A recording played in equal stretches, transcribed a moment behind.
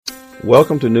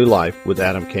Welcome to New Life with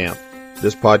Adam Camp.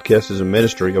 This podcast is a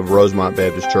ministry of Rosemont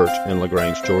Baptist Church in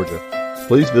LaGrange, Georgia.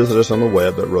 Please visit us on the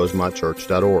web at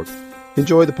rosemontchurch.org.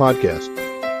 Enjoy the podcast.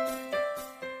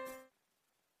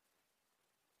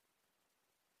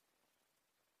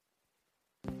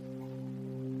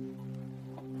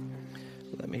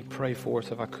 Let me pray for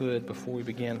us if I could before we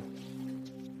begin.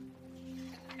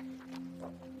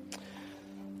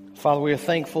 Father, we are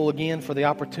thankful again for the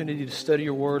opportunity to study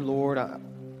your word, Lord.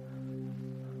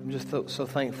 I'm just so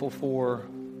thankful for,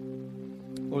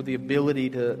 Lord, the ability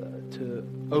to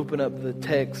open up the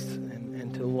text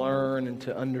and to learn and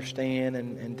to understand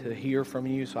and to hear from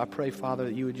you. So I pray, Father,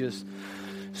 that you would just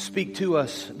speak to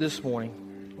us this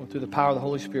morning, Lord, through the power of the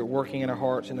Holy Spirit working in our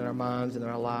hearts and in our minds and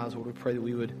in our lives. Lord, we pray that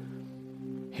we would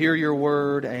hear your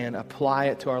word and apply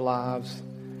it to our lives,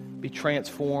 be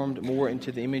transformed more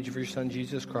into the image of your Son,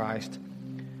 Jesus Christ.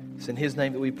 It's in his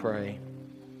name that we pray.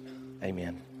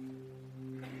 Amen.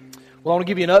 Well, I want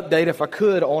to give you an update, if I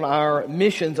could, on our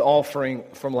missions offering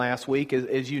from last week.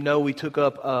 As you know, we took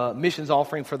up a missions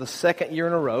offering for the second year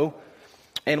in a row,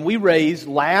 and we raised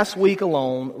last week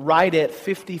alone right at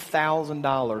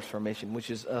 $50,000 for mission, which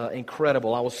is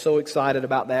incredible. I was so excited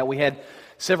about that. We had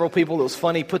several people, it was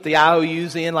funny, put the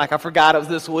IOUs in, like I forgot it was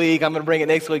this week, I'm going to bring it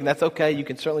next week, and that's okay. You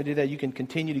can certainly do that. You can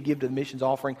continue to give to the missions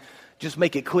offering. Just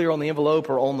make it clear on the envelope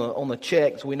or on the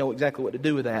check so we know exactly what to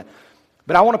do with that.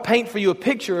 But I want to paint for you a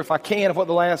picture, if I can, of what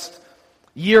the last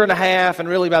year and a half, and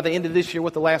really by the end of this year,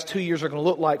 what the last 2 years are going to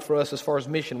look like for us as far as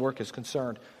mission work is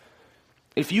concerned.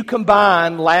 If you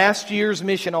combine last year's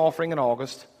mission offering in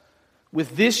August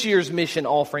with this year's mission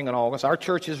offering in August, our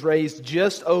church has raised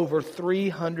just over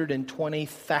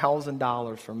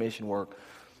 $320,000 for mission work.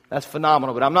 That's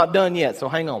phenomenal, but I'm not done yet, so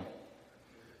hang on.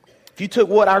 If you took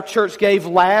what our church gave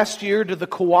last year to the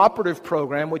cooperative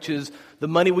program, which is the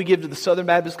money we give to the Southern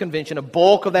Baptist Convention, a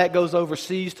bulk of that goes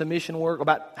overseas to mission work,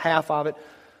 about half of it.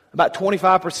 About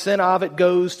 25% of it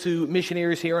goes to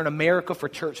missionaries here in America for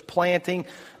church planting.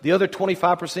 The other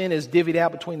 25% is divvied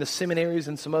out between the seminaries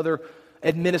and some other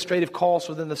administrative costs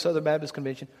within the Southern Baptist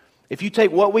Convention. If you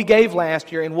take what we gave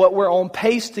last year and what we're on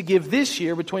pace to give this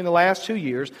year between the last 2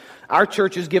 years, our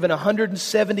church has given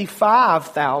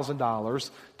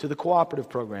 $175,000 to the cooperative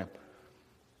program.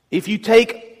 If you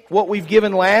take what we've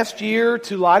given last year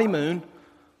to Lottie Moon,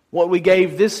 what we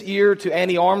gave this year to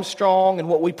Annie Armstrong, and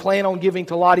what we plan on giving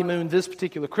to Lottie Moon this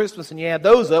particular Christmas, and you add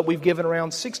those up, we've given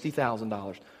around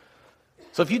 $60,000.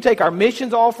 So if you take our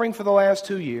missions offering for the last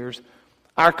 2 years,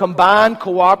 our combined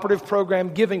cooperative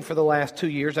program giving for the last 2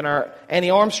 years, and our Annie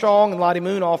Armstrong and Lottie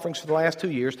Moon offerings for the last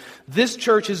 2 years, this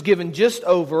church has given just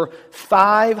over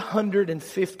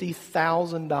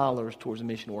 $550,000 towards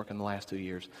mission work in the last 2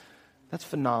 years. That's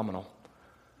phenomenal.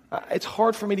 It's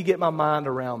hard for me to get my mind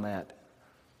around that,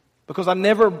 because I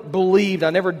never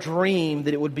dreamed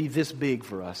that it would be this big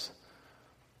for us.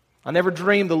 I never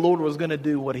dreamed the Lord was going to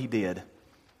do what He did.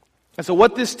 And so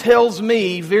what this tells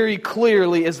me very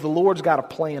clearly is the Lord's got a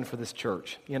plan for this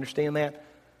church. You understand that?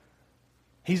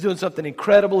 He's doing something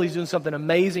incredible. He's doing something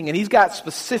amazing. And He's got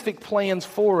specific plans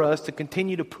for us to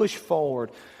continue to push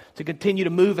forward, to continue to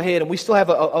move ahead. And we still have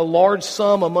a large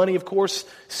sum of money, of course,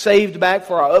 saved back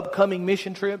for our upcoming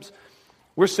mission trips.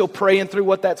 We're still praying through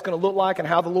what that's going to look like and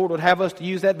how the Lord would have us to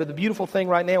use that. But the beautiful thing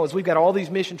right now is we've got all these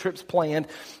mission trips planned.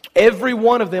 Every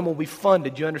one of them will be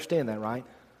funded. You understand that, right?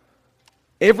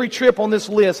 Every trip on this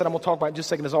list that I'm going to talk about in just a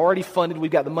second is already funded. We've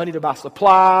got the money to buy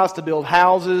supplies, to build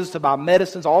houses, to buy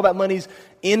medicines. All that money's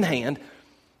in hand.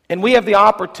 And we have the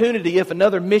opportunity, if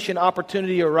another mission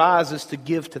opportunity arises, to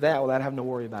give to that without having to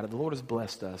worry about it. The Lord has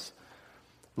blessed us.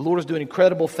 The Lord is doing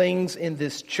incredible things in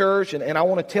this church. And I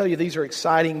want to tell you, these are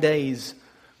exciting days,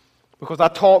 because I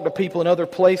talk to people in other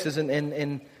places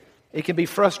and it can be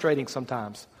frustrating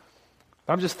sometimes.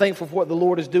 I'm just thankful for what the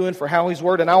Lord is doing, for how He's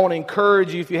worked. And I want to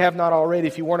encourage you, if you have not already,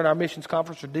 if you weren't at our missions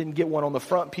conference or didn't get one on the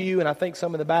front pew, and I think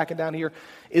some in the back and down here,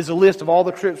 is a list of all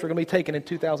the trips we're going to be taking in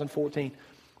 2014,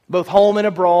 both home and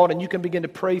abroad. And you can begin to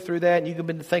pray through that, and you can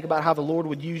begin to think about how the Lord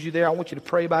would use you there. I want you to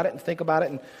pray about it and think about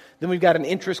it. And then we've got an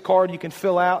interest card you can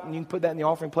fill out, and you can put that in the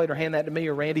offering plate or hand that to me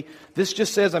or Randy. This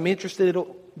just says, I'm interested.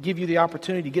 It'll give you the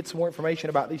opportunity to get some more information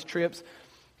about these trips,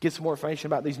 get some more information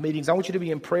about these meetings. I want you to be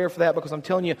in prayer for that, because I'm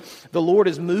telling you, the Lord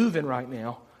is moving right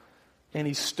now, and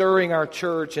He's stirring our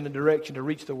church in a direction to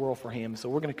reach the world for Him. So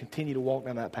we're going to continue to walk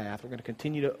down that path. We're going to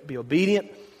continue to be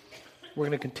obedient. We're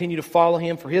going to continue to follow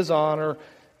Him for His honor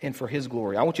and for His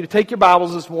glory. I want you to take your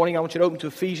Bibles this morning. I want you to open to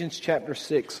Ephesians chapter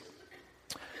 6.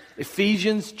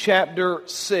 Ephesians chapter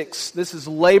 6. This is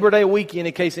Labor Day weekend,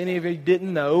 in case any of you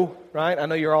didn't know, right? I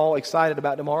know you're all excited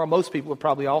about tomorrow. Most people are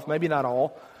probably off, maybe not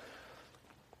all.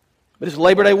 But it's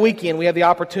Labor Day weekend. We have the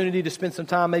opportunity to spend some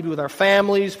time maybe with our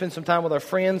families, spend some time with our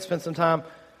friends, spend some time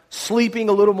sleeping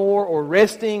a little more or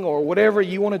resting or whatever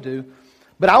you want to do.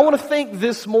 But I want to think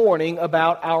this morning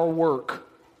about our work.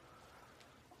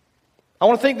 I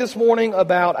want to think this morning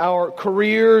about our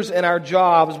careers and our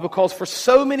jobs, because for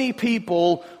so many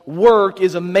people, work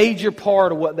is a major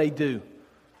part of what they do.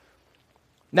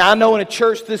 Now, I know in a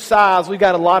church this size, we've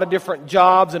got a lot of different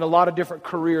jobs and a lot of different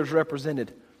careers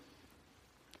represented.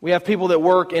 We have people that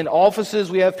work in offices.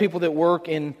 We have people that work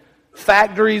in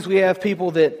factories. We have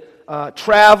people that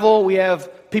travel. We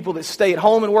have people that stay at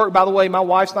home and work. By the way, my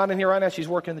wife's not in here right now. She's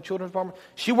working in the children's department.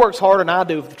 She works harder than I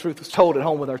do, if the truth was told, at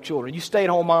home with our children. You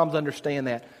stay-at-home moms understand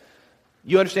that.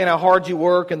 You understand how hard you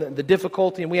work and the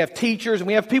difficulty. And we have teachers and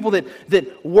we have people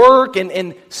that work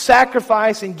and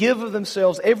sacrifice and give of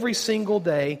themselves every single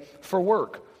day for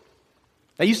work.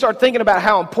 Now you start thinking about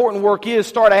how important work is,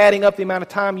 start adding up the amount of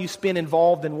time you spend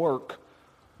involved in work.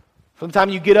 From the time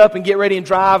you get up and get ready and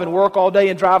drive and work all day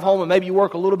and drive home, and maybe you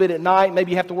work a little bit at night,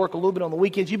 maybe you have to work a little bit on the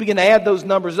weekends, you begin to add those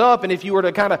numbers up, and if you were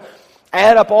to kind of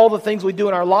add up all the things we do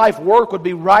in our life, work would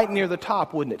be right near the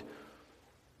top, wouldn't it?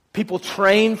 People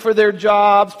train for their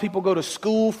jobs, people go to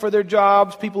school for their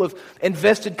jobs, people have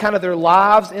invested kind of their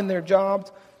lives in their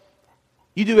jobs.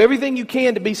 You do everything you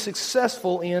can to be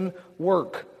successful in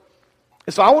work.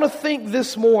 And so I want to think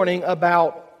this morning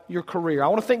about your career. I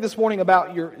want to think this morning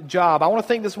about your job. I want to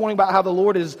think this morning about how the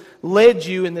Lord has led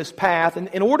you in this path. And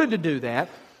in order to do that,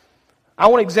 I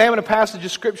want to examine a passage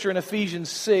of Scripture in Ephesians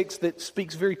 6 that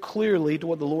speaks very clearly to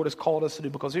what the Lord has called us to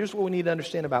do. Because here's what we need to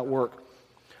understand about work.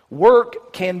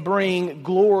 Work can bring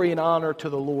glory and honor to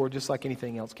the Lord just like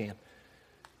anything else can.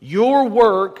 Your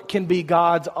work can be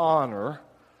God's honor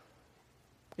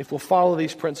if we'll follow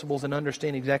these principles and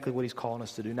understand exactly what He's calling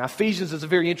us to do. Now, Ephesians is a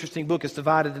very interesting book. It's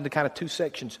divided into kind of two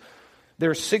sections.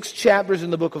 There are 6 chapters in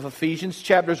the book of Ephesians.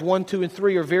 Chapters 1, 2, and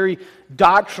 3 are very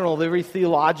doctrinal, they're very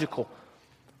theological.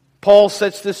 Paul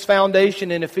sets this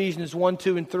foundation in Ephesians 1,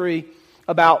 2, and 3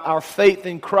 about our faith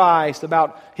in Christ,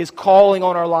 about His calling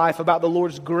on our life, about the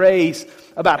Lord's grace,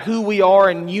 about who we are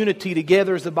in unity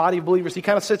together as the body of believers. He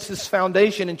kind of sets this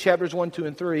foundation in chapters 1, 2,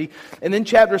 and 3. And then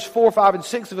chapters 4, 5, and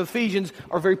 6 of Ephesians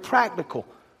are very practical.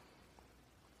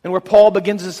 And where Paul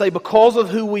begins to say, because of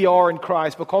who we are in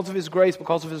Christ, because of His grace,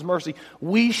 because of His mercy,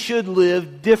 we should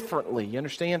live differently. You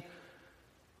understand?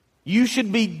 You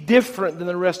should be different than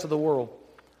the rest of the world.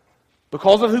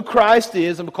 Because of who Christ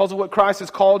is and because of what Christ has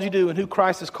called you to do and who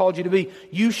Christ has called you to be,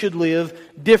 you should live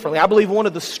differently. I believe one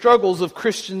of the struggles of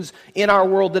Christians in our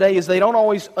world today is they don't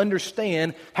always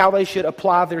understand how they should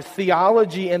apply their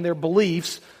theology and their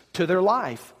beliefs to their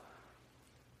life.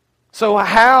 So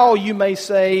how, you may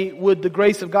say, would the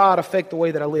grace of God affect the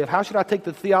way that I live? How should I take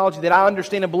the theology that I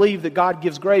understand and believe that God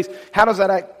gives grace? How does that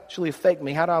actually affect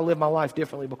me? How do I live my life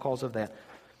differently because of that?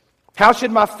 How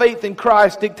should my faith in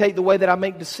Christ dictate the way that I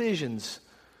make decisions?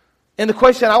 And the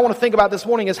question I want to think about this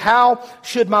morning is, how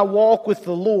should my walk with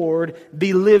the Lord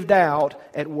be lived out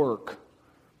at work?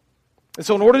 And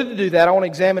so in order to do that, I want to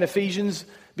examine Ephesians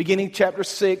beginning chapter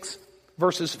 6,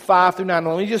 verses 5 through 9.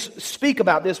 Let me just speak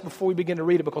about this before we begin to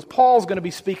read it, because Paul's going to be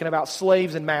speaking about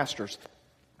slaves and masters.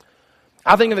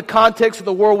 I think in the context of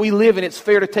the world we live in, it's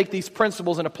fair to take these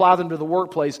principles and apply them to the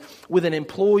workplace with an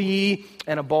employee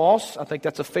and a boss. I think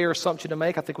that's a fair assumption to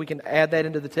make. I think we can add that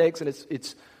into the text, and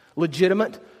it's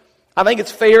legitimate. I think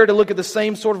it's fair to look at the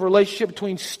same sort of relationship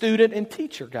between student and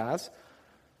teacher, guys.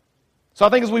 So I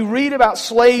think as we read about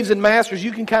slaves and masters,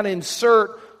 you can kind of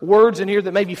insert words in here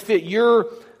that maybe fit your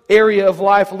area of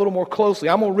life a little more closely.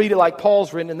 I'm going to read it like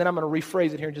Paul's written, and then I'm going to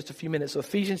rephrase it here in just a few minutes. So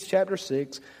Ephesians chapter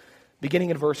 6,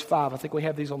 beginning in verse 5. I think we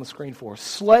have these on the screen for us.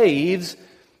 Slaves,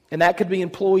 and that could be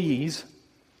employees,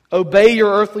 obey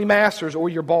your earthly masters or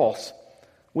your boss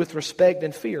with respect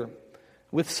and fear,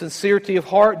 with sincerity of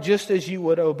heart, just as you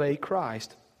would obey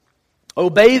Christ.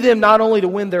 Obey them not only to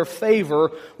win their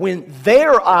favor when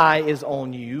their eye is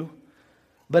on you,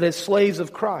 but as slaves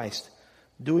of Christ,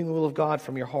 doing the will of God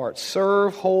from your heart.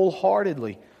 Serve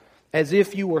wholeheartedly, as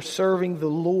if you were serving the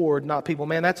Lord, not people.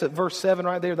 Man, that's at verse 7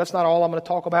 right there. That's not all I'm going to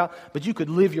talk about, but you could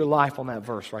live your life on that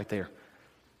verse right there.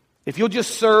 If you'll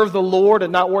just serve the Lord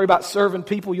and not worry about serving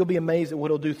people, you'll be amazed at what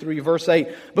He'll do through you. Verse 8,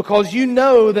 because you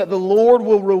know that the Lord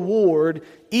will reward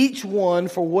each one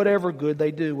for whatever good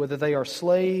they do, whether they are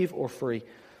slave or free.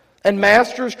 And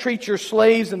masters, treat your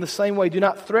slaves in the same way. Do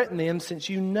not threaten them, since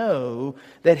you know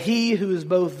that He who is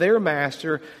both their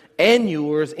master and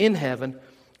yours in heaven,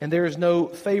 and there is no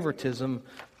favoritism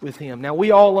with Him. Now,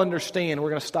 we all understand, we're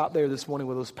going to stop there this morning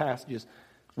with those passages.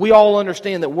 We all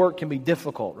understand that work can be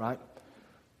difficult, right?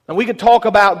 And we could talk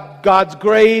about God's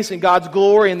grace and God's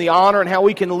glory and the honor and how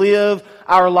we can live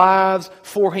our lives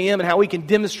for Him and how we can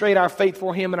demonstrate our faith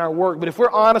for Him in our work. But if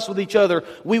we're honest with each other,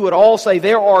 we would all say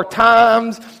there are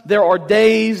times, there are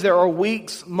days, there are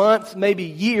weeks, months, maybe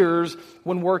years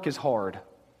when work is hard.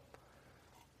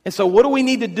 And so what do we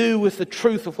need to do with the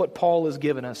truth of what Paul has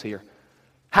given us here?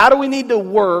 How do we need to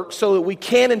work so that we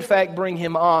can in fact bring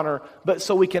Him honor, but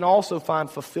so we can also find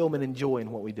fulfillment and joy in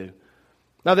what we do?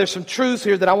 Now there's some truths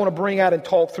here that I want to bring out and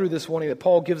talk through this morning that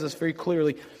Paul gives us very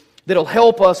clearly that'll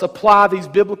help us apply these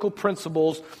biblical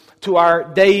principles to our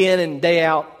day in and day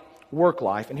out work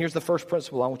life. And here's the first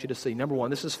principle I want you to see. Number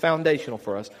one, this is foundational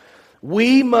for us.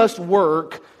 We must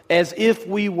work as if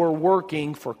we were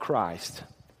working for Christ.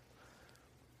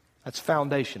 That's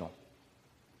foundational.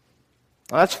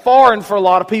 Now, that's foreign for a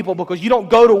lot of people because you don't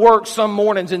go to work some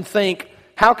mornings and think,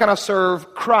 how can I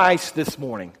serve Christ this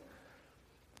morning?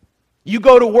 You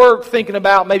go to work thinking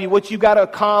about maybe what you've got to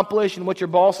accomplish and what your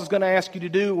boss is going to ask you to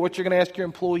do, what you're going to ask your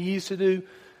employees to do.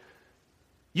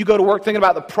 You go to work thinking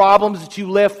about the problems that you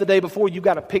left the day before you've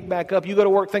got to pick back up. You go to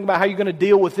work thinking about how you're going to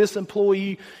deal with this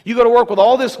employee. You go to work with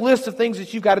all this list of things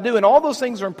that you've got to do, and all those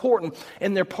things are important,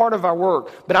 and they're part of our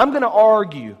work. But I'm going to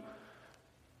argue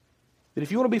that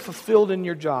if you want to be fulfilled in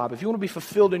your job, if you want to be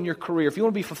fulfilled in your career, if you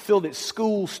want to be fulfilled as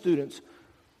school students,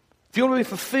 if you want to be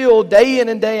fulfilled day in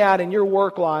and day out in your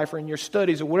work life or in your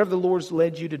studies or whatever the Lord's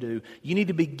led you to do, you need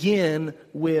to begin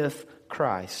with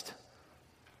Christ.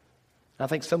 And I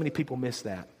think so many people miss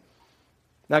that.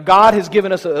 Now, God has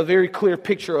given us a very clear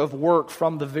picture of work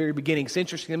from the very beginning. It's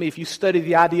interesting to me, if you study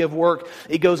the idea of work,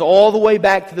 it goes all the way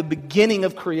back to the beginning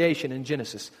of creation in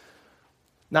Genesis.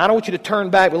 Now, I don't want you to turn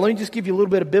back, but let me just give you a little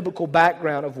bit of biblical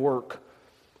background of work.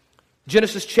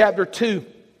 Genesis chapter 2.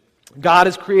 God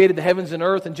has created the heavens and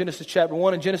earth in Genesis chapter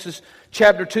 1. In Genesis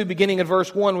chapter 2, beginning in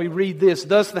verse 1, we read this: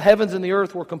 Thus the heavens and the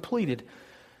earth were completed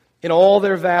in all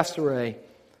their vast array.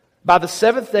 By the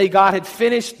seventh day God had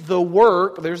finished the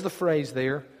work, there's the phrase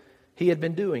there, He had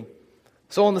been doing.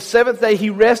 So on the seventh day He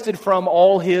rested from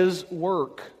all His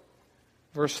work.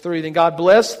 Verse 3, Then God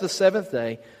blessed the seventh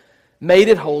day, made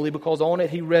it holy, because on it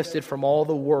He rested from all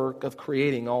the work of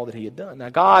creating all that He had done. Now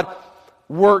God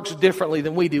works differently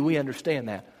than we do, we understand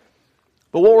that.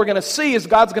 But what we're going to see is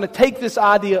God's going to take this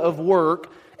idea of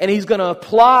work and He's going to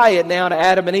apply it now to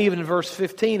Adam and Eve in verse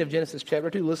 15 of Genesis chapter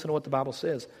 2. Listen to what the Bible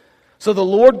says. So the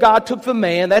Lord God took the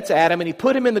man, that's Adam, and He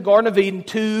put him in the Garden of Eden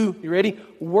to, you ready?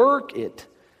 Work it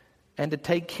and to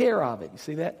take care of it. You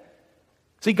see that?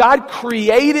 See, God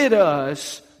created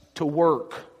us to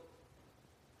work.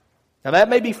 Now that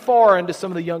may be foreign to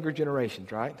some of the younger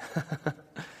generations, right?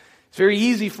 It's very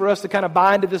easy for us to kind of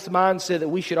buy into this mindset that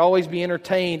we should always be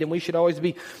entertained and we should always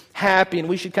be happy and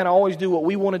we should kind of always do what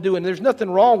we want to do. And there's nothing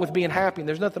wrong with being happy and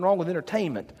there's nothing wrong with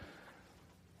entertainment.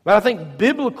 But I think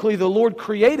biblically the Lord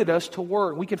created us to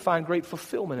work. We can find great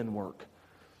fulfillment in work.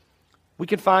 We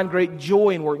can find great joy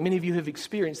in work. Many of you have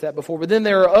experienced that before. But then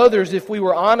there are others, if we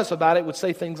were honest about it, would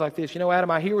say things like this. You know, Adam,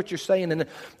 I hear what you're saying, and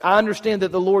I understand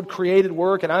that the Lord created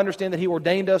work, and I understand that He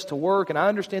ordained us to work, and I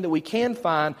understand that we can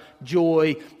find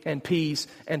joy and peace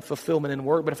and fulfillment in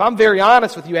work. But if I'm very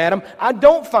honest with you, Adam, I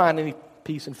don't find any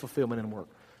peace and fulfillment in work.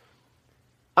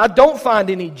 I don't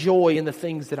find any joy in the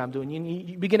things that I'm doing.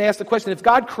 You begin to ask the question, if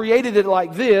God created it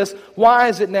like this, why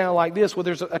is it now like this? Well,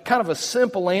 there's a kind of a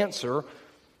simple answer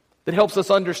that helps us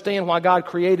understand why God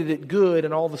created it good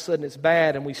and all of a sudden it's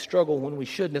bad and we struggle when we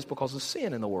shouldn't. It's because of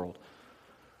sin in the world.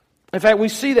 In fact, we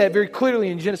see that very clearly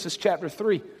in Genesis chapter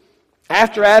 3.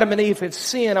 After Adam and Eve had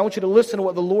sinned, I want you to listen to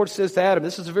what the Lord says to Adam.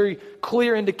 This is a very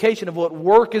clear indication of what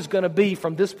work is going to be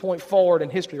from this point forward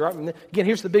in history. Right? And again,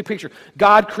 here's the big picture.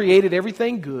 God created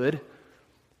everything good.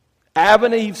 Adam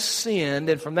and Eve sinned,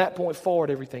 and from that point forward,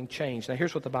 everything changed. Now,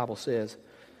 here's what the Bible says.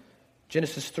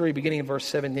 Genesis 3, beginning in verse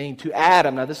 17, to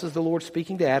Adam, now this is the Lord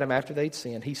speaking to Adam after they'd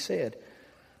sinned, He said,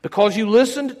 because you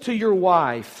listened to your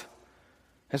wife.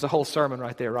 There's a whole sermon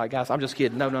right there, right, guys? I'm just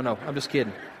kidding. No, I'm just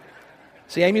kidding.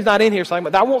 See, Amy's not in here, so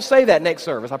I won't say that next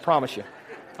service, I promise you.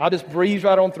 I'll just breeze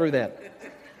right on through that.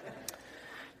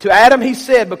 To Adam He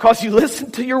said, because you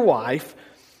listened to your wife,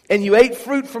 and you ate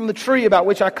fruit from the tree about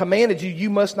which I commanded you, you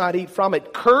must not eat from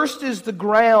it. Cursed is the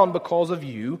ground because of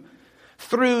you.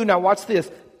 Through, now watch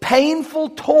this, painful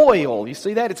toil. You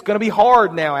see that? It's going to be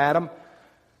hard now, Adam.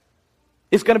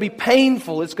 It's going to be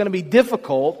painful. It's going to be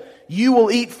difficult. You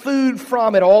will eat food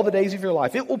from it all the days of your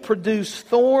life. It will produce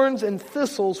thorns and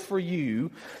thistles for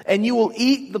you, and you will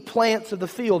eat the plants of the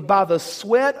field. By the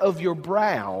sweat of your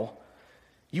brow,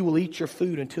 you will eat your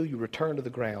food until you return to the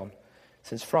ground,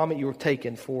 since from it you were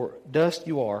taken, for dust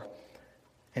you are,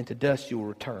 and to dust you will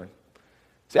return.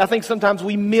 See, I think sometimes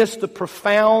we miss the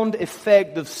profound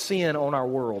effect of sin on our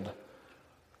world.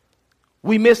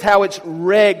 We miss how it's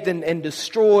wrecked and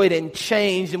destroyed and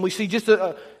changed, and we see just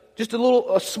a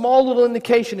small little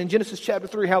indication in Genesis chapter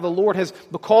 3 how the Lord has,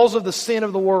 because of the sin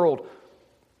of the world,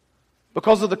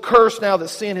 because of the curse now that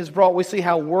sin has brought, we see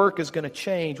how work is going to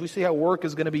change. We see how work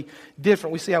is going to be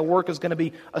different. We see how work is going to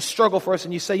be a struggle for us.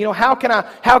 And you say, how can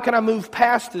I move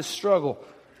past this struggle?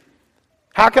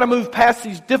 How can I move past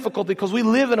these difficulties? Because we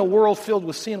live in a world filled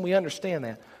with sin. We understand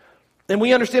that. And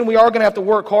we understand we are going to have to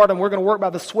work hard, and we're going to work by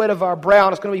the sweat of our brow,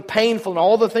 and it's going to be painful, and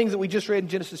all the things that we just read in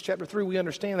Genesis chapter 3, we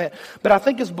understand that. But I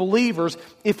think as believers,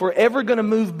 if we're ever going to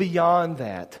move beyond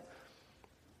that,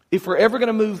 if we're ever going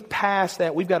to move past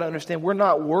that, we've got to understand we're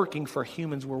not working for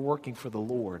humans, we're working for the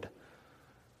Lord.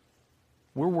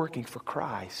 We're working for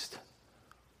Christ.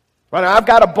 Right now, I've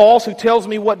got a boss who tells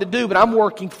me what to do, but I'm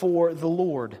working for the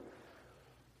Lord.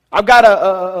 I've got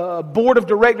a board of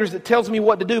directors that tells me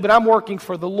what to do, but I'm working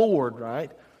for the Lord, right?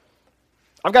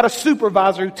 I've got a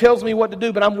supervisor who tells me what to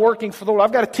do, but I'm working for the Lord.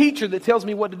 I've got a teacher that tells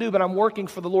me what to do, but I'm working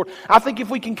for the Lord. I think if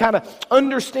we can kind of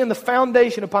understand the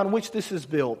foundation upon which this is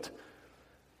built,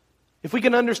 if we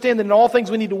can understand that in all things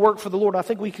we need to work for the Lord, I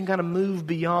think we can kind of move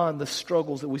beyond the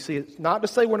struggles that we see. It's not to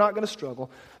say we're not going to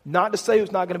struggle, not to say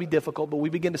it's not going to be difficult, but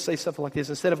we begin to say something like this.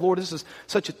 Instead of, Lord, this is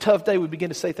such a tough day, we begin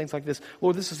to say things like this.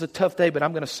 Lord, this is a tough day, but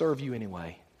I'm going to serve you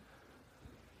anyway.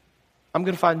 I'm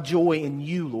going to find joy in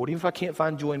you, Lord. Even if I can't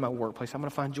find joy in my workplace, I'm going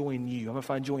to find joy in you. I'm going to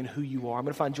find joy in who you are. I'm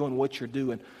going to find joy in what you're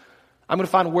doing. I'm going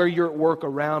to find where you're at work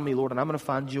around me, Lord, and I'm going to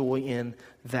find joy in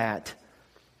that.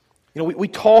 We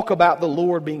talk about the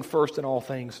Lord being first in all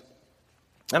things.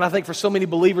 And I think for so many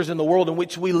believers in the world in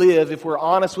which we live, if we're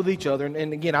honest with each other,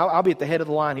 and again, I'll be at the head of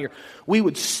the line here, we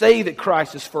would say that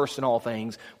Christ is first in all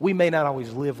things. We may not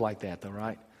always live like that, though,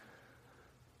 right?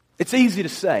 It's easy to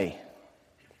say.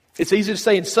 It's easy to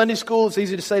say in Sunday school. It's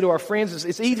easy to say to our friends.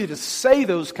 It's easy to say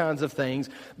those kinds of things,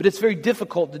 but it's very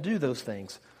difficult to do those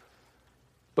things.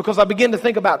 Because I begin to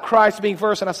think about Christ being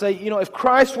first, and I say, if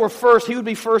Christ were first, He would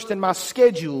be first in my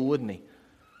schedule, wouldn't He?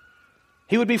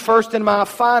 He would be first in my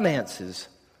finances.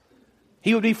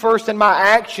 He would be first in my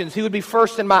actions. He would be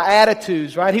first in my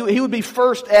attitudes, right? He would be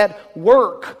first at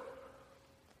work.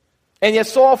 And yet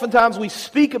so oftentimes we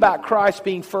speak about Christ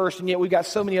being first, and yet we've got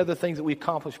so many other things that we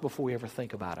accomplish before we ever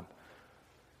think about Him.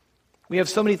 We have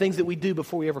so many things that we do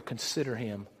before we ever consider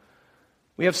Him.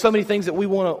 We have so many things that we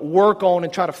want to work on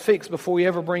and try to fix before we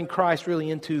ever bring Christ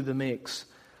really into the mix.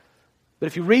 But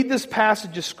if you read this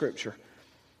passage of Scripture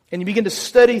and you begin to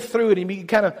study through it and you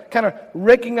kind of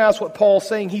recognize what Paul's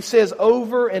saying, he says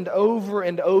over and over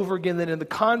and over again that in the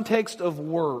context of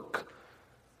work,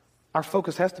 our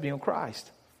focus has to be on Christ.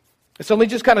 And so let me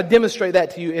just kind of demonstrate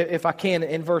that to you if I can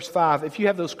in verse 5. If you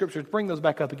have those scriptures, bring those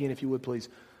back up again if you would, please.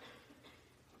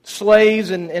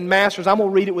 Slaves and masters, I'm going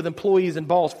to read it with employees and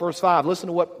boss. Verse 5, listen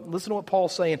to what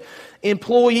Paul's saying.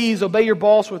 Employees, obey your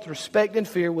boss with respect and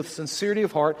fear, with sincerity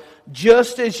of heart,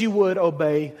 just as you would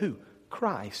obey who?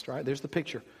 Christ, right? There's the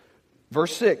picture.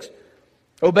 Verse 6,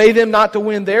 obey them not to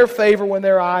win their favor when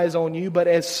their eye is on you, but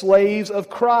as slaves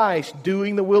of Christ,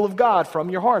 doing the will of God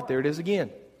from your heart. There it is again.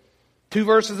 2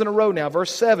 verses in a row now.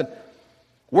 Verse 7,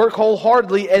 work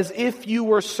wholeheartedly as if you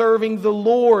were serving the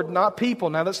Lord, not people.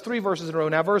 Now that's 3 verses in a row.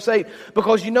 Now verse 8,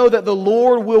 because you know that the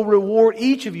Lord will reward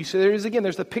each of you. So there it is again.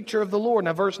 There's the picture of the Lord.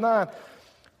 Now verse 9,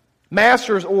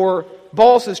 masters or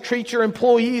bosses, treat your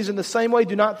employees in the same way.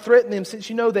 Do not threaten them, since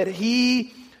you know that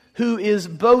He who is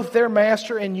both their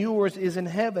master and yours is in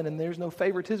heaven, and there's no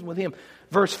favoritism with Him.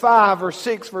 Verse 5, verse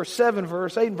 6, verse 7,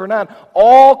 verse 8, and verse 9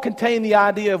 all contain the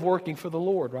idea of working for the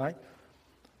Lord, right?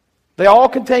 They all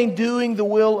contain doing the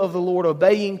will of the Lord,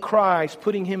 obeying Christ,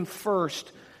 putting Him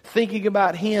first, thinking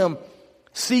about Him,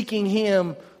 seeking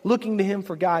Him, looking to Him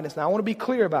for guidance. Now, I want to be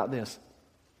clear about this.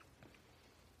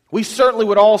 We certainly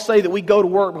would all say that we go to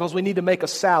work because we need to make a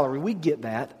salary. We get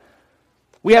that.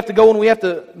 We have to go and we have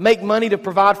to make money to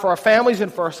provide for our families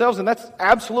and for ourselves, and that's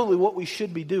absolutely what we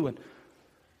should be doing.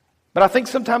 But I think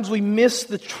sometimes we miss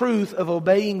the truth of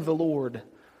obeying the Lord.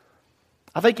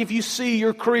 I think if you see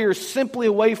your career simply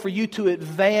a way for you to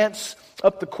advance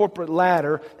up the corporate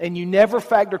ladder and you never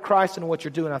factor Christ into what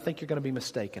you're doing, I think you're going to be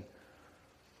mistaken.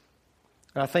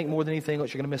 And I think more than anything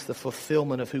else, you're going to miss the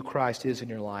fulfillment of who Christ is in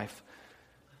your life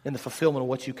and the fulfillment of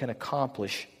what you can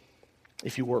accomplish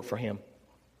if you work for Him.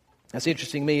 That's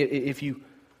interesting to me if you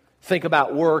think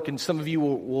about work, and some of you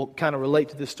will kind of relate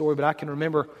to this story, but I can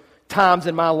remember times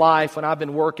in my life when I've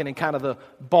been working and kind of the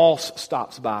boss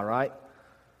stops by, right?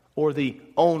 Or the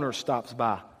owner stops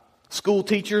by. School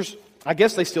teachers, I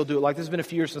guess they still do it like this. It's been a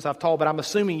few years since I've taught, but I'm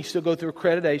assuming you still go through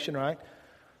accreditation, right?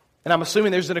 And I'm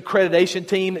assuming there's an accreditation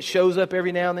team that shows up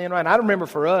every now and then, right? And I remember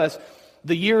for us,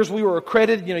 the years we were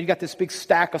accredited, you got this big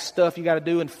stack of stuff you got to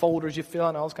do and folders you fill out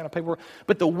and all this kind of paperwork.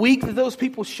 But the week that those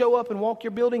people show up and walk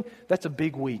your building, that's a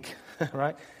big week,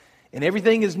 right? And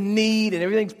everything is neat and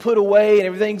everything's put away and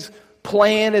everything's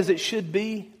planned as it should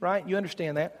be, right? You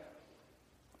understand that?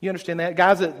 You understand that?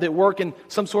 Guys that work in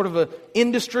some sort of an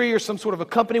industry or some sort of a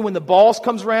company, when the boss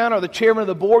comes around or the chairman of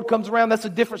the board comes around, that's a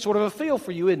different sort of a feel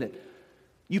for you, isn't it?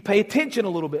 You pay attention a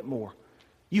little bit more.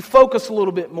 You focus a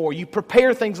little bit more. You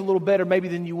prepare things a little better maybe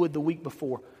than you would the week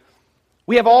before.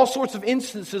 We have all sorts of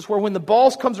instances where when the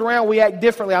boss comes around, we act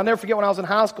differently. I'll never forget when I was in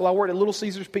high school, I worked at Little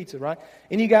Caesars Pizza, right?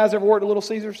 Any of you guys ever worked at Little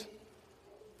Caesars?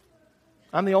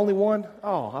 I'm the only one?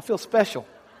 Oh, I feel special.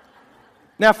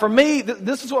 Now for me,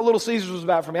 this is what Little Caesars was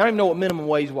about for me. I don't even know what minimum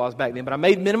wage was back then, but I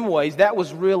made minimum wage. That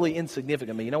was really insignificant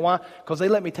to me. You know why? Because they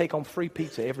let me take home free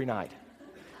pizza every night.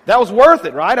 That was worth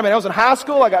it, right? I mean, I was in high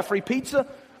school, I got free pizza.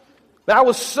 But I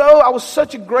was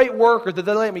such a great worker that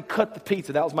they let me cut the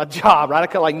pizza. That was my job, right? I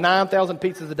cut like 9,000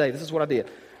 pizzas a day. This is what I did.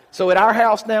 So at our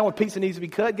house now, when pizza needs to be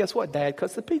cut, guess what? Dad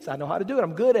cuts the pizza. I know how to do it.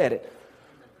 I'm good at it.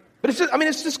 But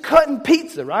it's just cutting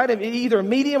pizza, right? I mean, either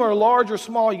medium or large or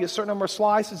small. You get a certain number of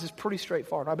slices. It's pretty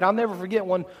straightforward, right? But I'll never forget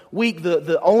one week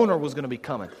the owner was going to be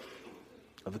coming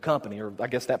of the company, or I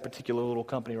guess that particular little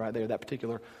company right there, that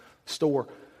particular store.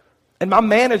 And my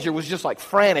manager was just like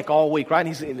frantic all week, right?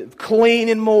 And he's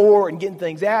cleaning more and getting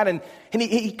things out. And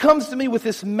he comes to me with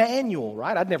this manual,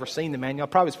 right? I'd never seen the manual. I'm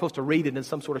probably supposed to read it in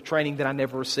some sort of training that I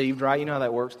never received, right? You know how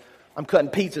that works. I'm cutting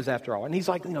pizzas after all. And he's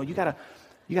like, you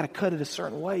gotta cut it a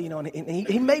certain way, And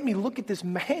he made me look at this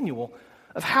manual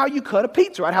of how you cut a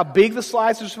pizza, right? How big the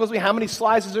slices are supposed to be, how many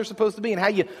slices they're supposed to be, and how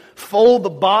you fold the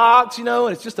box, and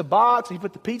it's just a box, and you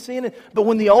put the pizza in it. But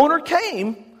when the owner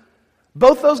came,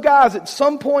 both those guys at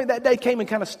some point that day came and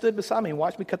kind of stood beside me and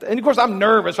watched me cut and of course I'm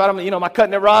nervous, right? Am I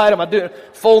cutting it right? Am I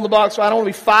folding the box right? I don't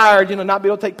want to be fired, not be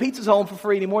able to take pizzas home for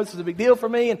free anymore. This is a big deal for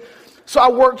me. And so I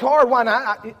worked hard. Why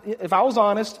not? If I was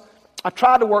honest, I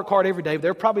tried to work hard every day. But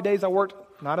there were probably days I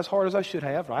worked not as hard as I should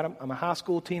have, right? I'm a high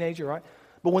school teenager, right?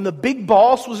 But when the big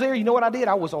boss was there, you know what I did?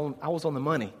 I was on the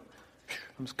money.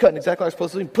 I was cutting exactly like I was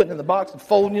supposed to be, putting it in the box and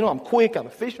folding, I'm quick, I'm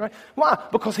efficient, right? Why?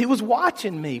 Because he was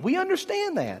watching me. We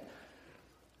understand that.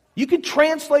 You can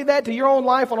translate that to your own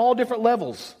life on all different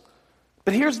levels.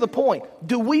 But here's the point.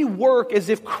 Do we work as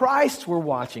if Christ were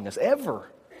watching us ever?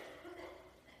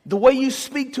 The way you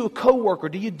speak to a coworker,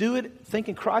 do you do it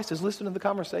thinking Christ is listening to the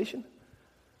conversation?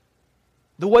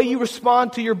 The way you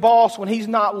respond to your boss when he's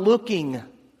not looking,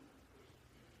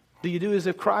 do you do as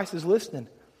if Christ is listening?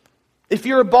 If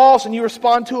you're a boss and you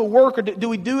respond to a worker, do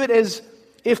we do it as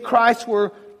if Christ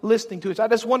were listening to us? I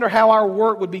just wonder how our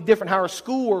work would be different, how our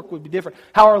schoolwork would be different,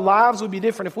 how our lives would be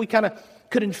different if we kind of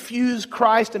could infuse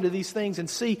Christ into these things and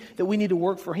see that we need to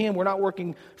work for Him. We're not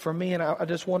working for me, and I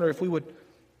just wonder if we would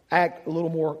act a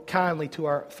little more kindly to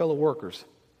our fellow workers.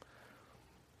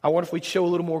 I wonder if we'd show a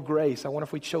little more grace. I wonder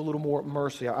if we'd show a little more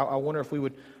mercy. I wonder if we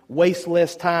would waste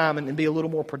less time and be a little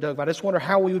more productive. I just wonder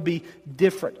how we would be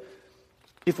different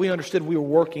if we understood we were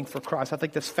working for Christ. I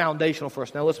think that's foundational for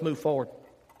us. Now let's move forward.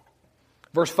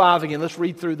 Verse 5 again, let's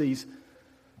read through these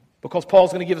because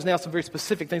Paul's going to give us now some very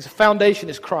specific things. The foundation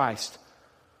is Christ.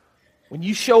 When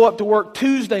you show up to work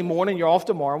Tuesday morning, you're off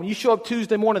tomorrow. When you show up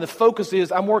Tuesday morning, the focus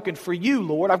is, I'm working for you,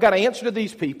 Lord. I've got to answer to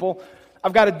these people.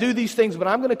 I've got to do these things, but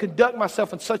I'm going to conduct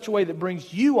myself in such a way that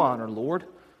brings you honor, Lord.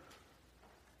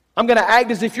 I'm going to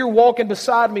act as if you're walking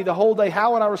beside me the whole day.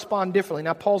 How would I respond differently?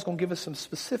 Now, Paul's going to give us some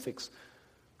specifics.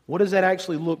 What does that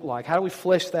actually look like? How do we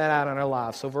flesh that out in our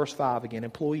lives? So verse 5 again,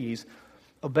 employees,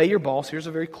 obey your boss. Here's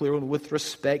a very clear one, with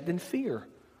respect and fear.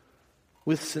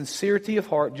 With sincerity of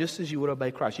heart, just as you would obey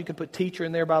Christ. You can put teacher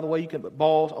in there, by the way. You can put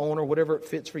boss, owner, whatever it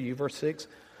fits for you. Verse 6.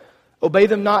 Obey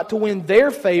them not to win their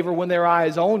favor when their eye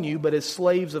is on you, but as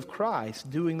slaves of Christ,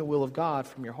 doing the will of God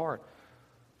from your heart.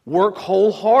 Work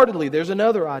wholeheartedly. There's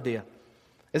another idea.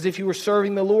 As if you were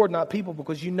serving the Lord, not people,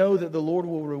 because you know that the Lord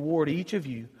will reward each of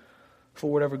you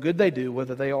for whatever good they do,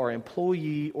 whether they are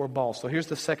employee or boss. So here's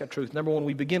the second truth. Number one,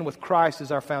 we begin with Christ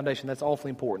as our foundation. That's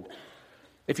awfully important.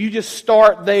 If you just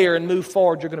start there and move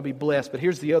forward, you're going to be blessed. But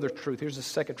here's the other truth. Here's the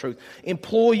second truth.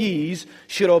 Employees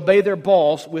should obey their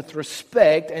boss with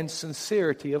respect and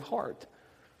sincerity of heart.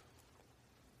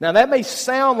 Now, that may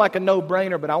sound like a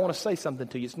no-brainer, but I want to say something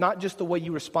to you. It's not just the way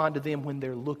you respond to them when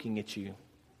they're looking at you.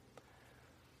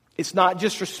 It's not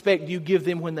just respect you give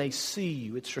them when they see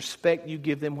you. It's respect you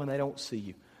give them when they don't see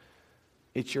you.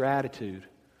 It's your attitude.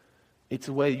 It's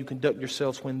the way you conduct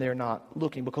yourselves when they're not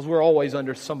looking, because we're always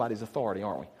under somebody's authority,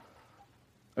 aren't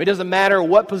we? It doesn't matter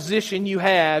what position you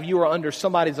have, you are under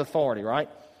somebody's authority, right?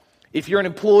 If you're an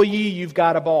employee, you've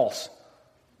got a boss.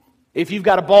 If you've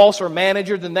got a boss or a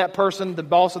manager, then that person, the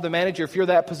boss or the manager, if you're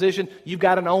that position, you've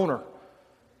got an owner.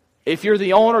 If you're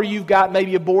the owner, you've got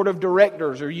maybe a board of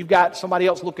directors, or you've got somebody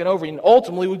else looking over you. And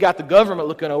ultimately, we've got the government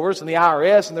looking over us and the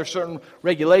IRS, and there's certain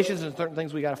regulations and certain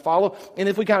things we got to follow. And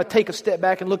if we kind of take a step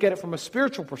back and look at it from a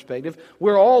spiritual perspective,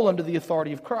 we're all under the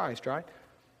authority of Christ, right?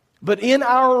 But in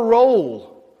our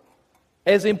role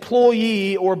as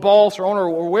employee or boss or owner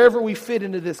or wherever we fit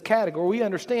into this category, we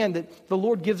understand that the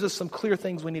Lord gives us some clear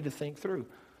things we need to think through.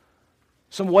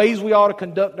 Some ways we ought to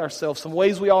conduct ourselves, some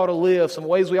ways we ought to live, some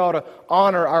ways we ought to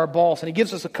honor our boss. And He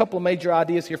gives us a couple of major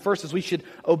ideas here. First is we should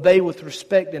obey with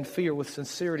respect and fear, with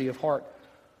sincerity of heart.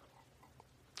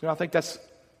 I think that's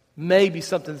maybe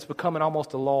something that's becoming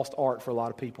almost a lost art for a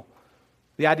lot of people.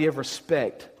 The idea of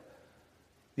respect.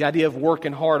 The idea of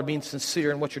working hard, of being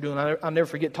sincere in what you're doing. I'll never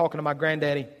forget talking to my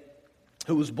granddaddy,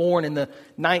 who was born in the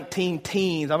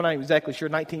 19-teens. I'm not exactly sure,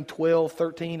 1912,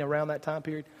 13, around that time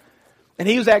period. And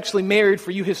he was actually married,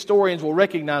 for you historians will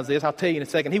recognize this, I'll tell you in a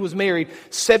second. He was married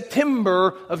September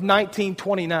of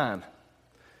 1929.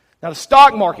 Now the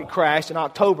stock market crashed in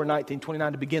October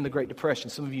 1929 to begin the Great Depression.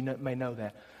 Some of you may know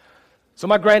that. So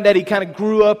my granddaddy kind of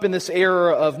grew up in this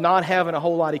era of not having a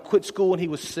whole lot. He quit school when he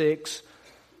was sixth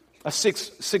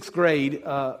grade,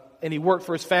 and he worked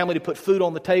for his family to put food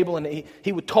on the table, and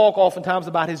he would talk oftentimes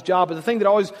about his job. But the thing that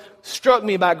always struck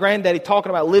me about Granddaddy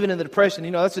talking about living in the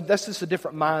Depression, that's just a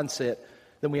different mindset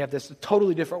than we have. That's a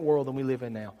totally different world than we live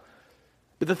in now.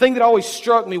 But the thing that always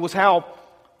struck me was how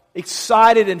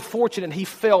excited and fortunate he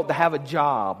felt to have a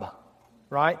job,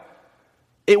 right?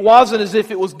 It wasn't as if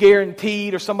it was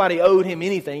guaranteed or somebody owed him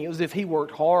anything. It was as if he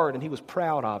worked hard and he was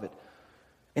proud of it.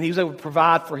 And he was able to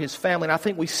provide for his family. And I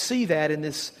think we see that in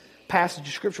this passage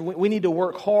of Scripture. We need to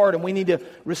work hard, and we need to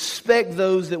respect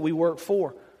those that we work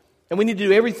for. And we need to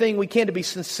do everything we can to be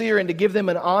sincere and to give them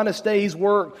an honest day's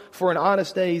work for an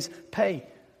honest day's pay.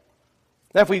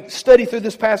 Now, if we study through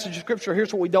this passage of Scripture,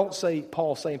 here's what we don't say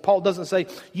Paul's saying. Paul doesn't say,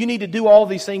 you need to do all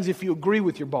these things if you agree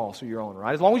with your boss or your owner,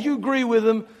 right? As long as you agree with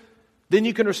them, then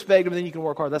you can respect them, then you can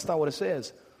work hard. That's not what it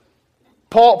says.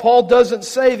 Paul doesn't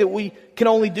say that we can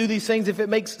only do these things if it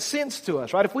makes sense to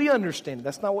us, right? If we understand it.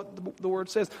 That's not what the word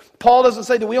says. Paul doesn't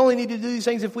say that we only need to do these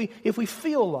things if we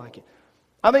feel like it.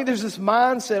 I think there's this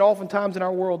mindset oftentimes in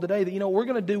our world today that, we're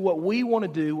going to do what we want to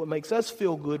do, what makes us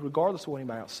feel good, regardless of what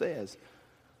anybody else says.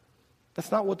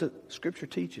 That's not what the Scripture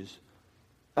teaches.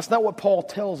 That's not what Paul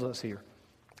tells us here.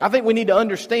 I think we need to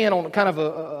understand on kind of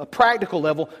a practical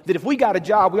level that if we got a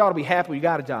job, we ought to be happy we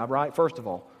got a job, right? First of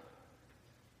all.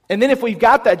 And then if we've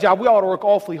got that job, we ought to work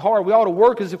awfully hard. We ought to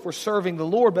work as if we're serving the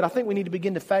Lord. But I think we need to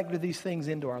begin to factor these things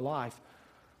into our life.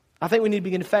 I think we need to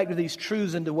begin to factor these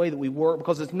truths into the way that we work,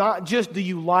 because it's not just do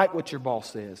you like what your boss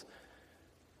says.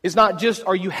 It's not just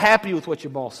are you happy with what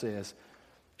your boss says.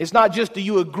 It's not just do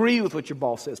you agree with what your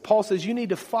boss says. Paul says you need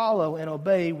to follow and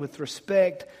obey with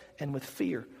respect and with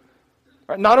fear.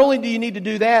 Right? Not only do you need to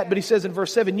do that, but he says in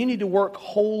verse 7, you need to work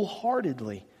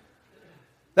wholeheartedly.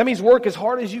 That means work as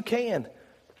hard as you can.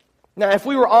 Now, if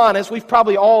we were honest, we've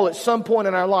probably all at some point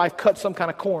in our life cut some kind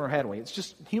of corner, hadn't we? It's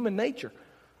just human nature.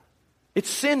 It's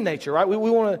sin nature, right? We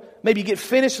want to maybe get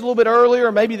finished a little bit earlier,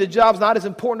 or maybe the job's not as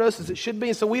important to us as it should be,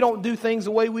 and so we don't do things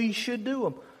the way we should do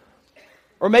them.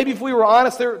 Or maybe if we were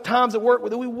honest, there are times at work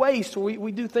that we waste, or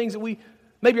we do things that we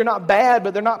maybe are not bad,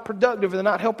 but they're not productive, or they're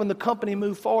not helping the company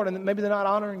move forward, and maybe they're not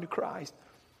honoring to Christ.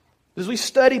 As we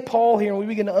study Paul here and we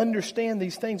begin to understand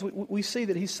these things, we see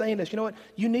that he's saying to us, you know what?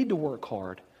 You need to work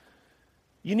hard.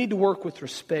 You need to work with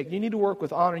respect. You need to work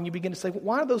with honor. And you begin to say, well,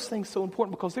 why are those things so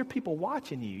important? Because there are people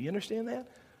watching you. You understand that?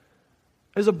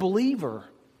 As a believer,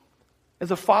 as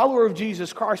a follower of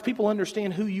Jesus Christ, people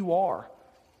understand who you are.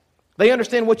 They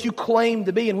understand what you claim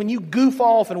to be. And when you goof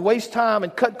off and waste time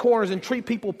and cut corners and treat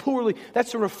people poorly,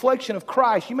 that's a reflection of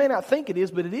Christ. You may not think it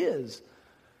is, but it is.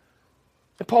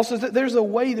 And Paul says that there's a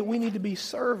way that we need to be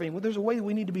serving. There's a way that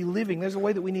we need to be living. There's a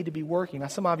way that we need to be working. Now,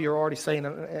 some of you are already saying,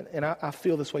 and I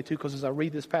feel this way too, because as I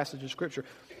read this passage of Scripture,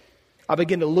 I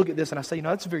begin to look at this and I say,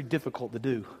 that's very difficult to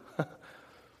do.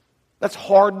 That's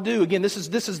hard to do. Again, this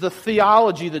is the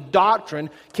theology, the doctrine.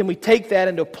 Can we take that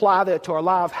and apply that to our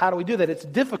life? How do we do that? It's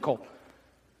difficult.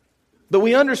 But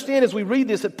we understand as we read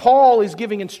this that Paul is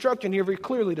giving instruction here very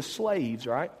clearly to slaves,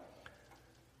 right?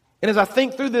 And as I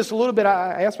think through this a little bit,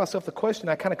 I ask myself the question,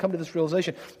 I kind of come to this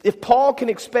realization. If Paul can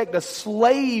expect a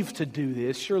slave to do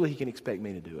this, surely he can expect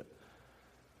me to do it.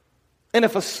 And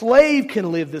if a slave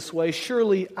can live this way,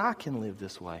 surely I can live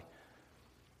this way.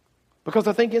 Because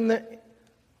I think in the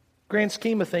grand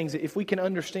scheme of things, if we can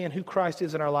understand who Christ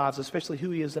is in our lives, especially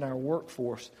who He is in our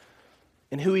workforce,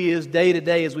 and who He is day to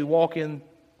day as we walk in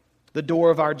the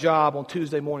door of our job on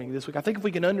Tuesday morning this week. I think if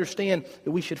we can understand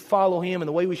that we should follow Him and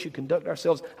the way we should conduct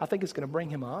ourselves, I think it's going to bring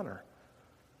Him honor.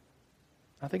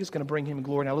 I think it's going to bring Him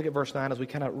glory. Now look at verse 9 as we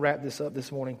kind of wrap this up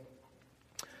this morning.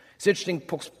 It's interesting,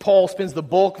 Paul spends the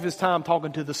bulk of his time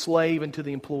talking to the slave and to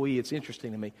the employee. It's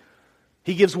interesting to me.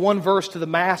 He gives one verse to the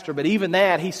master, but even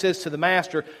that, he says to the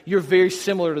master, you're very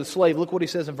similar to the slave. Look what he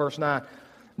says in verse 9.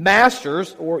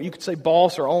 Masters, or you could say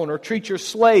boss or owner, treat your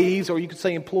slaves, or you could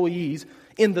say employees,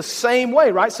 in the same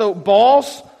way, right? So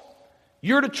boss,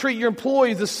 you're to treat your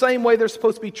employees the same way they're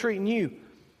supposed to be treating you.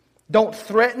 Don't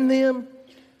threaten them,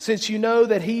 since you know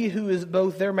that He who is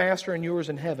both their master and yours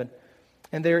in heaven,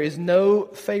 and there is no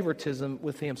favoritism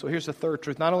with Him. So here's the third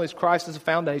truth. Not only is Christ as a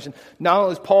foundation, not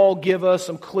only does Paul give us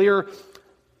some clear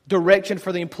direction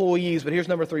for the employees, but here's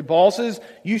number 3. Bosses,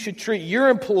 you should treat your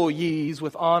employees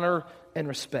with honor and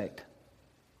respect.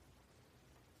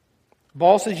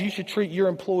 Bosses, you should treat your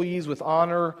employees with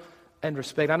honor and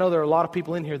respect. I know there are a lot of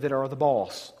people in here that are the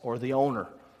boss or the owner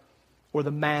or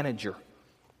the manager.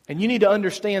 And you need to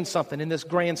understand something in this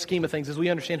grand scheme of things as we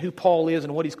understand who Paul is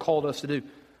and what he's called us to do.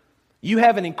 You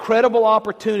have an incredible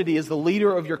opportunity as the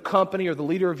leader of your company or the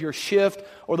leader of your shift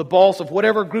or the boss of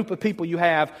whatever group of people you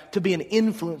have to be an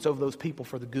influence over those people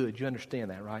for the good. You understand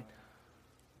that, right?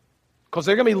 Because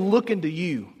they're going to be looking to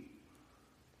you.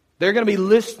 They're going to be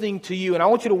listening to you. And I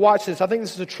want you to watch this. I think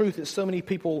this is a truth that so many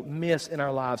people miss in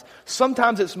our lives.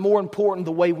 Sometimes it's more important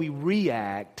the way we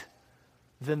react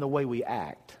than the way we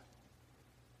act.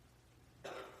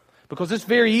 Because it's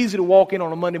very easy to walk in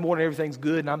on a Monday morning, everything's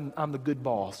good, and I'm the good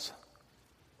boss.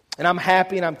 And I'm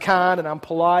happy, and I'm kind, and I'm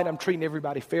polite, and I'm treating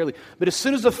everybody fairly. But as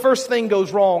soon as the first thing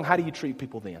goes wrong, how do you treat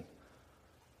people then?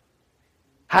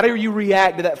 How do you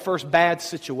react to that first bad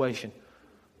situation?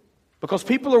 Because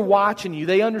people are watching you.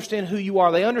 They understand who you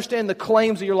are. They understand the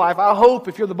claims of your life. I hope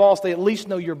if you're the boss, they at least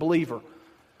know you're a believer.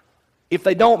 If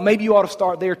they don't, maybe you ought to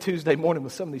start there Tuesday morning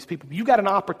with some of these people. You've got an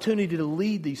opportunity to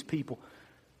lead these people.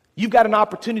 You've got an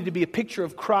opportunity to be a picture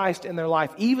of Christ in their life,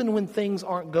 even when things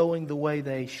aren't going the way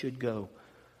they should go.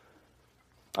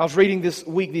 I was reading this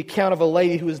week the account of a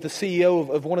lady who was the CEO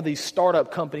of one of these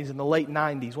startup companies in the late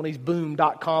 90s, one of these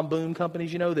boom.com boom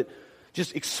companies, that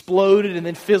just exploded and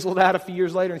then fizzled out a few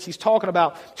years later. And she's talking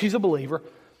about, she's a believer,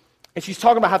 and she's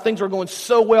talking about how things were going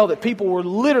so well that people were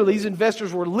literally, these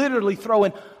investors were literally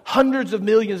throwing hundreds of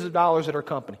millions of dollars at her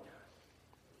company.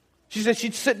 She said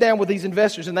she'd sit down with these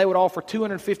investors and they would offer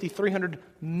 $250, $300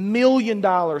 million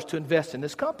to invest in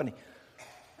this company.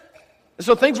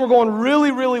 So things were going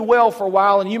really, really well for a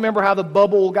while, and you remember how the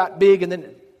bubble got big and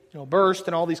then burst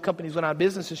and all these companies went out of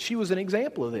business, and she was an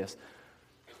example of this.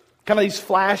 Kind of these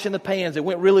flash in the pans. It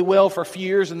went really well for a few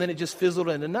years and then it just fizzled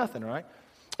into nothing, right?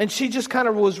 And she just kind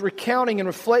of was recounting and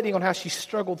reflecting on how she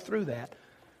struggled through that.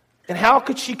 And how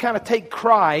could she kind of take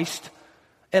Christ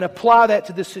and apply that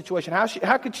to this situation?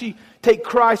 How could she take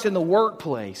Christ in the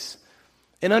workplace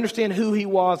and understand who He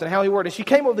was and how He worked? And she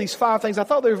came up with these 5 things. I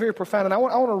thought they were very profound, and I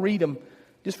want to read them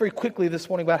just very quickly this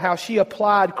morning about how she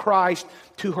applied Christ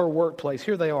to her workplace.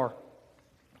 Here they are.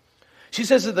 She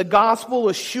says that the gospel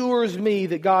assures me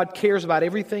that God cares about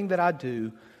everything that I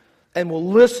do and will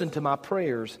listen to my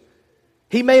prayers.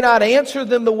 He may not answer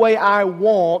them the way I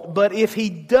want, but if He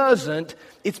doesn't,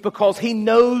 it's because He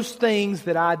knows things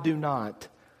that I do not.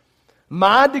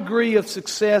 My degree of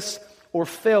success or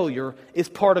failure is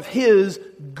part of His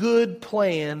good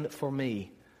plan for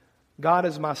me. God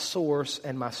is my source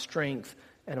and my strength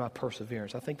and my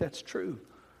perseverance. I think that's true.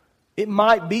 It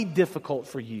might be difficult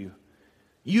for you.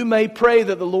 You may pray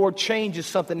that the Lord changes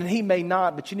something, and He may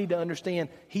not, but you need to understand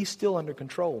He's still under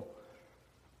control.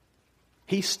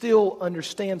 He still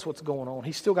understands what's going on.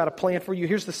 He's still got a plan for you.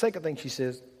 Here's the second thing she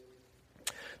says.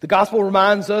 The gospel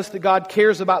reminds us that God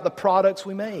cares about the products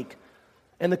we make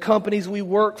and the companies we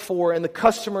work for and the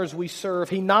customers we serve.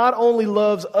 He not only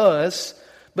loves us,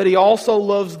 but He also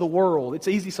loves the world. It's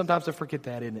easy sometimes to forget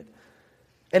that, isn't it?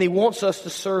 And He wants us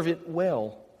to serve it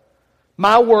well.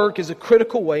 My work is a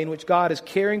critical way in which God is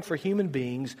caring for human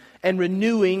beings and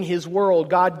renewing His world.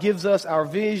 God gives us our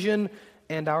vision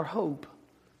and our hope.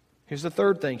 Here's the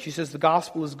third thing. She says the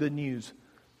gospel is good news.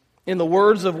 In the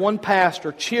words of one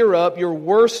pastor, cheer up, you're a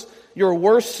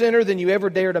worse sinner than you ever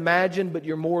dared imagine, but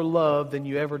you're more loved than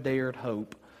you ever dared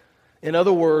hope. In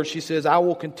other words, she says, I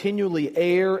will continually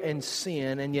err and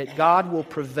sin, and yet God will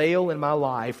prevail in my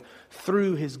life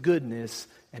through His goodness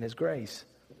and His grace.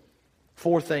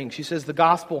 Fourth thing, she says the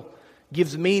gospel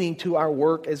gives meaning to our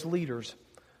work as leaders.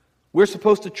 We're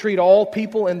supposed to treat all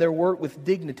people and their work with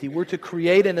dignity. We're to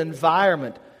create an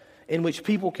environment in which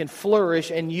people can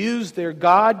flourish and use their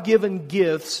God-given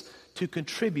gifts to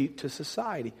contribute to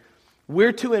society.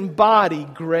 We're to embody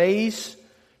grace,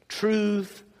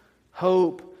 truth,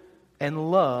 hope,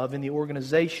 and love in the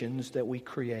organizations that we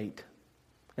create.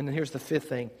 And then here's the fifth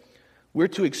thing. We're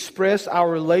to express our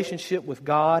relationship with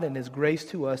God and His grace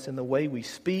to us in the way we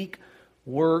speak,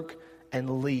 work,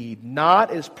 and lead.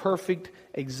 Not as perfect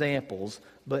examples,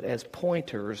 but as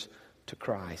pointers to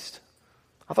Christ.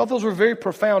 I thought those were very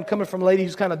profound, coming from a lady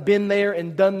who's kind of been there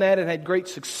and done that and had great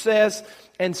success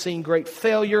and seen great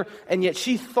failure. And yet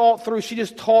she thought through, she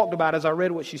just talked about, as I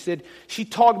read what she said, she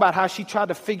talked about how she tried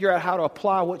to figure out how to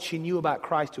apply what she knew about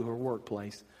Christ to her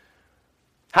workplace.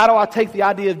 How do I take the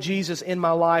idea of Jesus in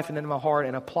my life and in my heart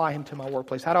and apply Him to my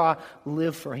workplace? How do I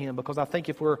live for Him? Because I think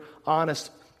if we're honest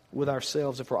with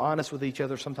ourselves, if we're honest with each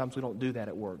other, sometimes we don't do that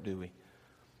at work, do we?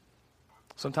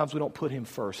 Sometimes we don't put Him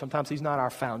first. Sometimes He's not our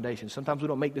foundation. Sometimes we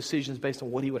don't make decisions based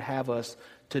on what He would have us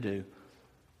to do.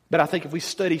 But I think if we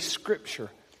study Scripture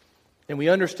and we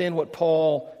understand what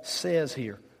Paul says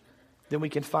here, then we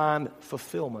can find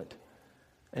fulfillment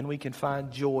and we can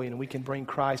find joy and we can bring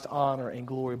Christ honor and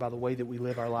glory by the way that we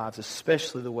live our lives,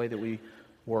 especially the way that we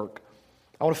work.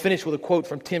 I want to finish with a quote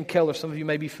from Tim Keller. Some of you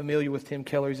may be familiar with Tim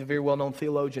Keller. He's a very well-known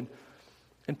theologian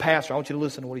and pastor. I want you to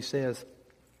listen to what he says.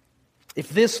 If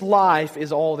this life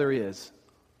is all there is,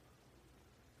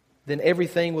 then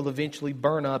everything will eventually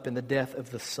burn up in the death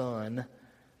of the sun,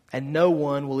 and no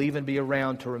one will even be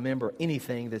around to remember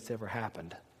anything that's ever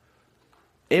happened.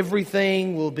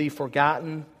 Everything will be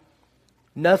forgotten.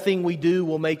 Nothing we do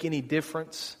will make any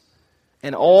difference.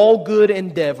 And all good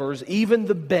endeavors, even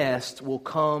the best, will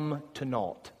come to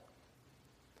naught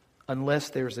unless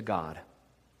there's a God.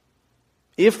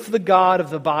 If the God of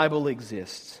the Bible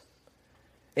exists,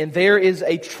 and there is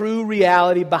a true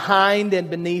reality behind and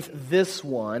beneath this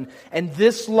one, and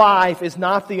this life is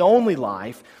not the only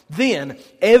life, then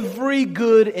every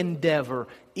good endeavor,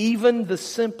 even the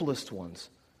simplest ones,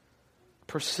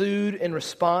 pursued in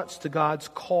response to God's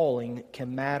calling,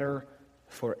 can matter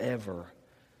forever.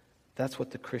 That's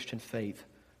what the Christian faith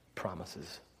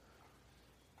promises.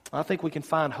 I think we can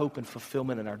find hope and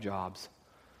fulfillment in our jobs.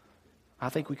 I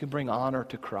think we can bring honor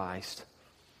to Christ.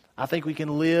 I think we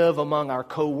can live among our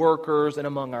co-workers and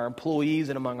among our employees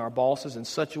and among our bosses in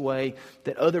such a way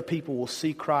that other people will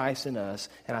see Christ in us.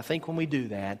 And I think when we do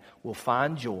that, we'll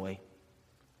find joy,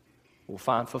 we'll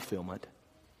find fulfillment,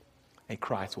 and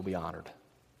Christ will be honored.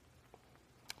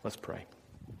 Let's pray.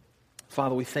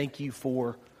 Father, we thank You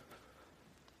for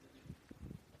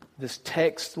this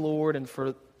text, Lord, and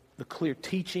for the clear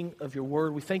teaching of Your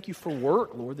Word. We thank You for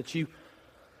work, Lord, that You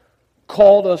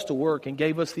called us to work and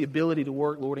gave us the ability to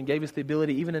work, Lord, and gave us the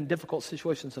ability, even in difficult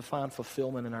situations, to find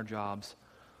fulfillment in our jobs.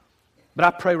 But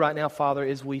I pray right now, Father,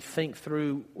 as we think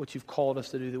through what You've called us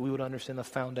to do, that we would understand the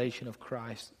foundation of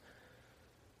Christ,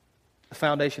 the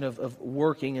foundation of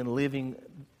working and living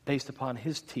based upon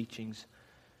His teachings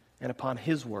and upon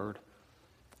His Word.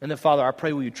 And then, Father, I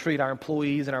pray will You treat our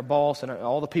employees and our boss and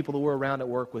all the people that we're around at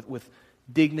work with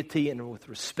dignity and with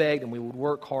respect, and we would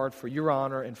work hard for Your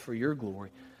honor and for Your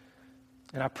glory.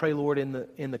 And I pray, Lord, in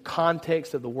the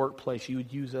context of the workplace, You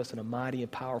would use us in a mighty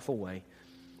and powerful way.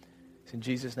 It's in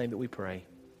Jesus' name that we pray.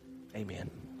 Amen.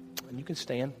 And you can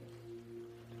stand.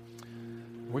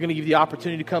 We're going to give you the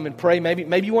opportunity to come and pray.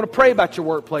 Maybe you want to pray about your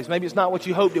workplace. Maybe it's not what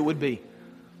you hoped it would be.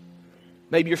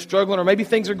 Maybe you're struggling, or maybe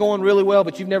things are going really well,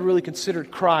 but you've never really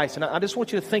considered Christ. And I just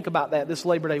want you to think about that this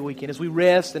Labor Day weekend. As we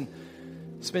rest and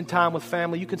spend time with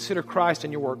family, you consider Christ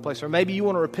in your workplace. Or maybe you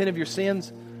want to repent of your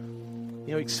sins,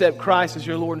 accept Christ as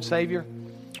your Lord and Savior.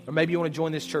 Or maybe you want to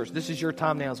join this church. This is your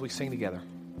time now as we sing together.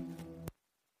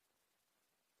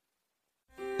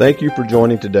 Thank you for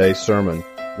joining today's sermon.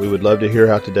 We would love to hear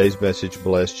how today's message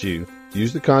blessed you.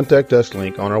 Use the Contact Us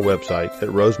link on our website at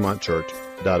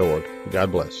rosemontchurch.org.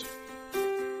 God bless.